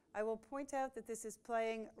trailer, I will point out that this is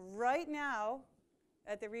playing right now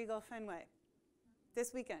at the Regal Fenway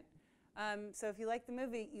this weekend. So if you like the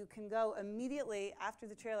movie, you can go immediately after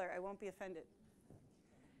the trailer. I won't be offended.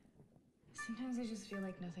 Sometimes I just feel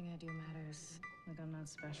like nothing I do matters, like I'm not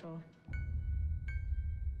special.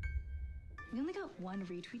 We only got one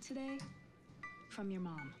retweet today from your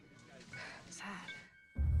mom. Sad.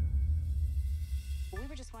 We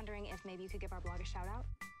were just wondering if maybe you could give our blog a shout out.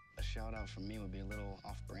 A shout out from me would be a little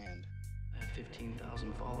off-brand. I have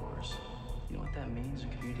 15,000 followers. You know what that means, a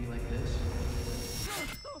community like this?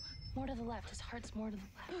 More to the left. His heart's more to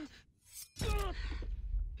the left.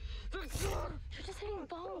 You're just hitting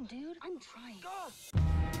bone, dude. I'm trying.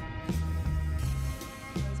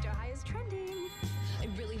 Mr. High is trending. I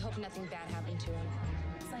really hope nothing bad happened to him.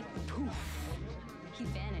 It's like poof. He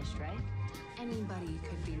vanished, right? Anybody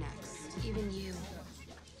could be next. Even you.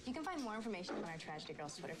 You can find more information on our Tragedy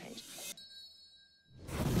Girls Twitter page.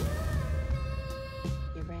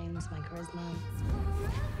 Your brains, my charisma.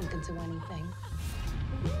 You can do anything.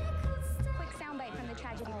 Quick soundbite from the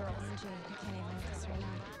Tragedy Girls. I can't even with this right now.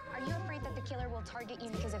 Are you afraid that the killer will target you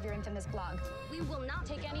because of your infamous blog? We will not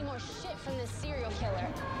take any more shit from this serial killer.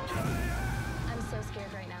 I'm so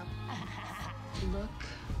scared right now. Look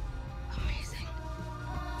amazing.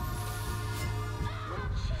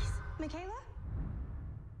 Jeez. Michaela?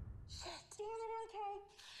 Shit. Damn it, okay.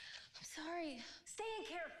 I'm sorry. Stay in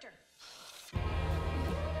character.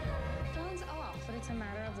 Phone's off, but it's a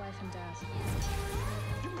matter of life and death.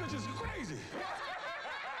 You bitches are crazy!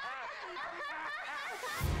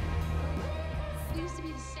 We used to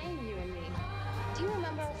be the same, you and me. Do you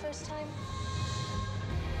remember our first time?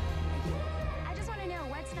 I just want to know,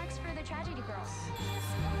 what's next for the Tragedy Girls?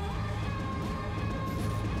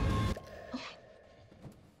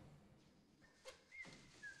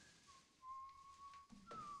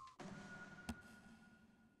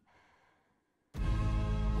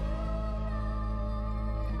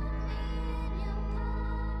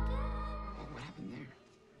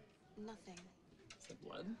 Nothing. Is that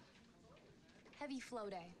blood? Heavy flow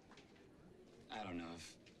day. I don't know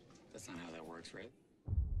if that's not how that works, right?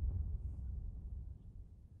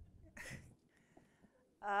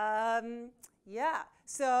 Yeah,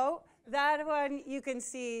 so that one you can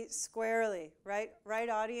see squarely, right? Right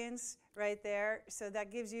audience, right there. So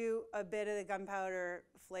that gives you a bit of the Gunpowder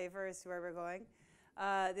flavor as to where we're going.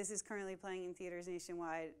 This is currently playing in theaters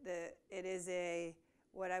nationwide. It is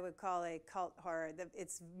what I would call a cult horror.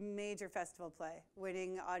 It's major festival play,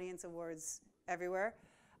 winning audience awards everywhere.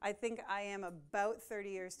 I think I am about 30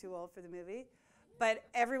 years too old for the movie, but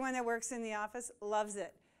everyone that works in the office loves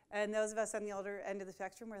it. And those of us on the older end of the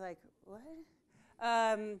spectrum were like, what?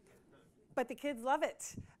 But the kids love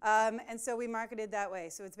it. And so we marketed that way.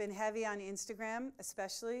 So it's been heavy on Instagram,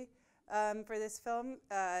 especially for this film,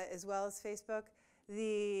 as well as Facebook.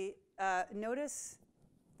 Notice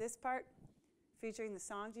this part featuring the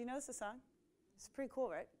song. Do you notice the song? It's pretty cool,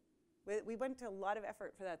 right? We went to a lot of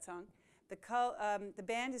effort for that song. The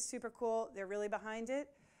band is super cool. They're really behind it.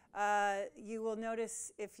 You will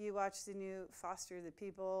notice if you watch the new Foster the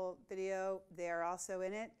People video, they are also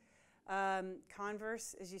in it.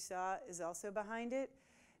 Converse, as you saw, is also behind it.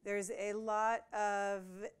 There's a lot of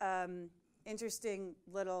interesting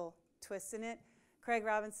little twists in it. Craig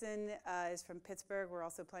Robinson is from Pittsburgh. We're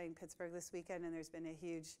also playing Pittsburgh this weekend, and there's been a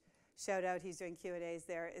huge shout out. He's doing Q&As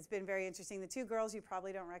there. It's been very interesting. The two girls you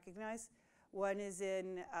probably don't recognize. One is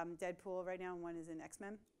in Deadpool right now, and one is in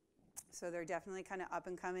X-Men. So they're definitely kind of up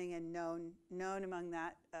and coming and known among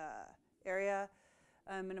that area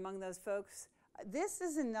and among those folks. This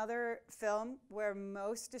is another film where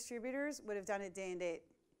most distributors would have done it day and date,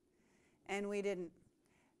 and we didn't,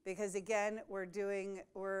 because again, we're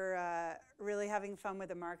really having fun with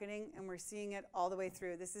the marketing, and we're seeing it all the way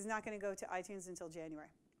through. This is not going to go to iTunes until January,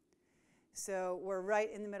 so we're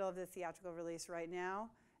right in the middle of the theatrical release right now,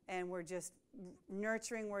 and we're just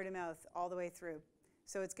nurturing word of mouth all the way through.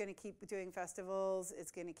 So it's going to keep doing festivals.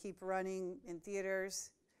 It's going to keep running in theaters.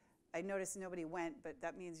 I noticed nobody went, but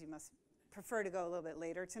that means you must prefer to go a little bit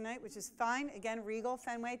later tonight, which is fine. Again, Regal,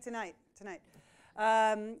 Fenway, tonight.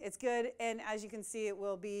 It's good, and as you can see, it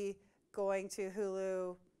will be going to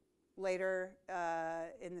Hulu later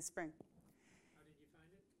in the spring. How did you find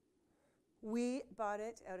it? We bought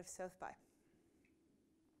it out of South by.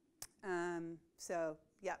 So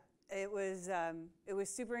yeah, it was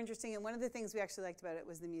super interesting, and one of the things we actually liked about it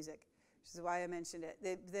was the music, which is why I mentioned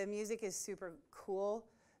it. The music is super cool.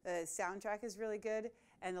 The soundtrack is really good,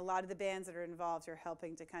 and a lot of the bands that are involved are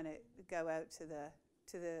helping to kind of go out to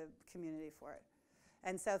the community for it.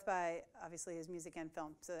 And South by obviously is music and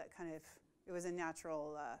film, so that kind of it was a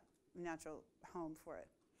natural home for it.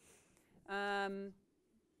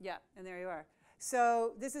 Yeah, and there you are.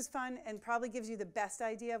 So this is fun and probably gives you the best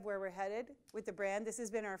idea of where we're headed with the brand. This has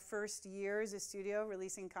been our first year as a studio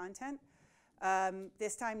releasing content.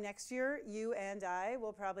 This time next year, you and I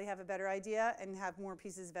will probably have a better idea and have more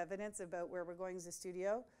pieces of evidence about where we're going as a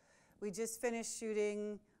studio. We just finished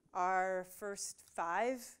shooting our first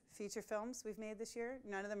 5 feature films we've made this year.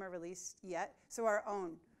 None of them are released yet, so our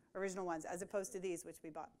own original ones, as opposed to these, which we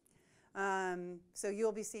bought. So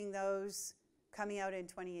you'll be seeing those coming out in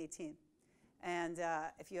 2018. And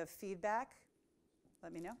if you have feedback,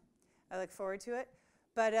 let me know. I look forward to it.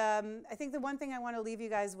 But I think the one thing I want to leave you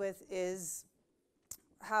guys with is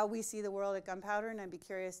how we see the world at Gunpowder, and I'd be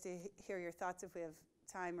curious to hear your thoughts if we have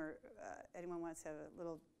time or anyone wants to have a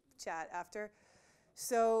little chat after.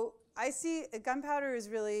 So I see Gunpowder is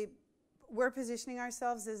really, we're positioning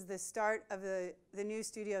ourselves as the start of the new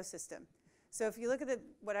studio system. So if you look at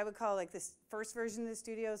what I would call like this first version of the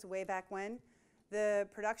studios way back when, the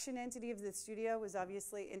production entity of the studio was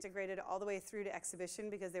obviously integrated all the way through to exhibition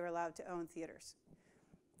because they were allowed to own theaters.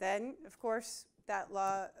 Then, of course, that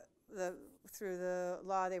law, through the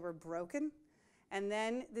law, they were broken. And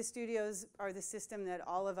then the studios are the system that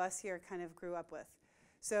all of us here kind of grew up with.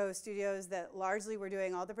 So studios that largely were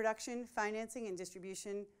doing all the production, financing, and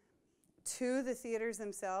distribution to the theaters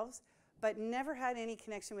themselves, but never had any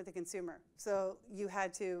connection with the consumer. So you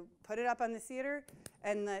had to put it up on the theater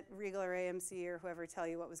and let Regal or AMC or whoever tell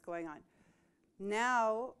you what was going on.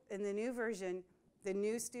 Now, in the new version, the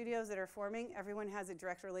new studios that are forming, everyone has a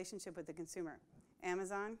direct relationship with the consumer.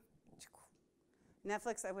 Amazon,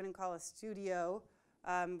 Netflix, I wouldn't call a studio,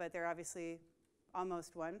 but they're obviously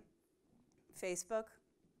almost one. Facebook,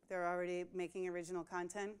 they're already making original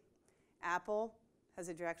content. Apple has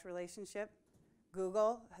a direct relationship.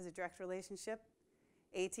 Google has a direct relationship.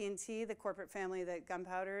 AT&T, the corporate family that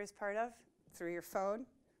Gunpowder is part of, through your phone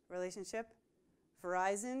relationship.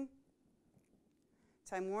 Verizon.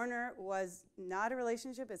 Time Warner was not a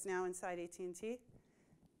relationship, it's now inside AT&T.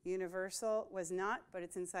 Universal was not, but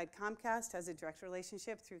it's inside Comcast, has a direct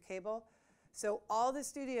relationship through cable. So all the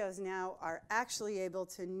studios now are actually able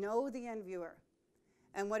to know the end viewer.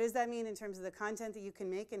 And what does that mean in terms of the content that you can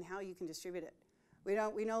make and how you can distribute it?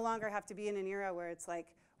 We no longer have to be in an era where it's like,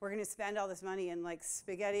 we're going to spend all this money and like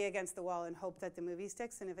spaghetti against the wall and hope that the movie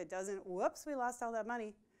sticks. And if it doesn't, whoops, we lost all that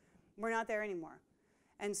money. We're not there anymore.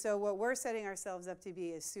 And so what we're setting ourselves up to be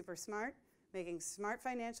is super smart, making smart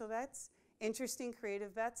financial bets, interesting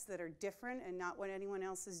creative bets that are different and not what anyone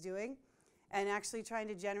else is doing, and actually trying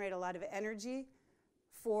to generate a lot of energy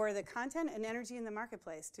for the content and energy in the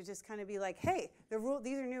marketplace to just kind of be like, hey,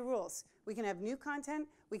 these are new rules. We can have new content.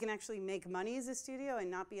 We can actually make money as a studio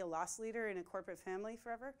and not be a loss leader in a corporate family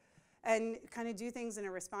forever, and kind of do things in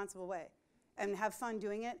a responsible way and have fun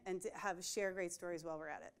doing it and to share great stories while we're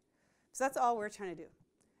at it. So that's all we're trying to do.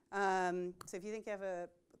 So if you think you have a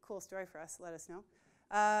cool story for us, let us know.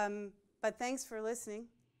 But thanks for listening.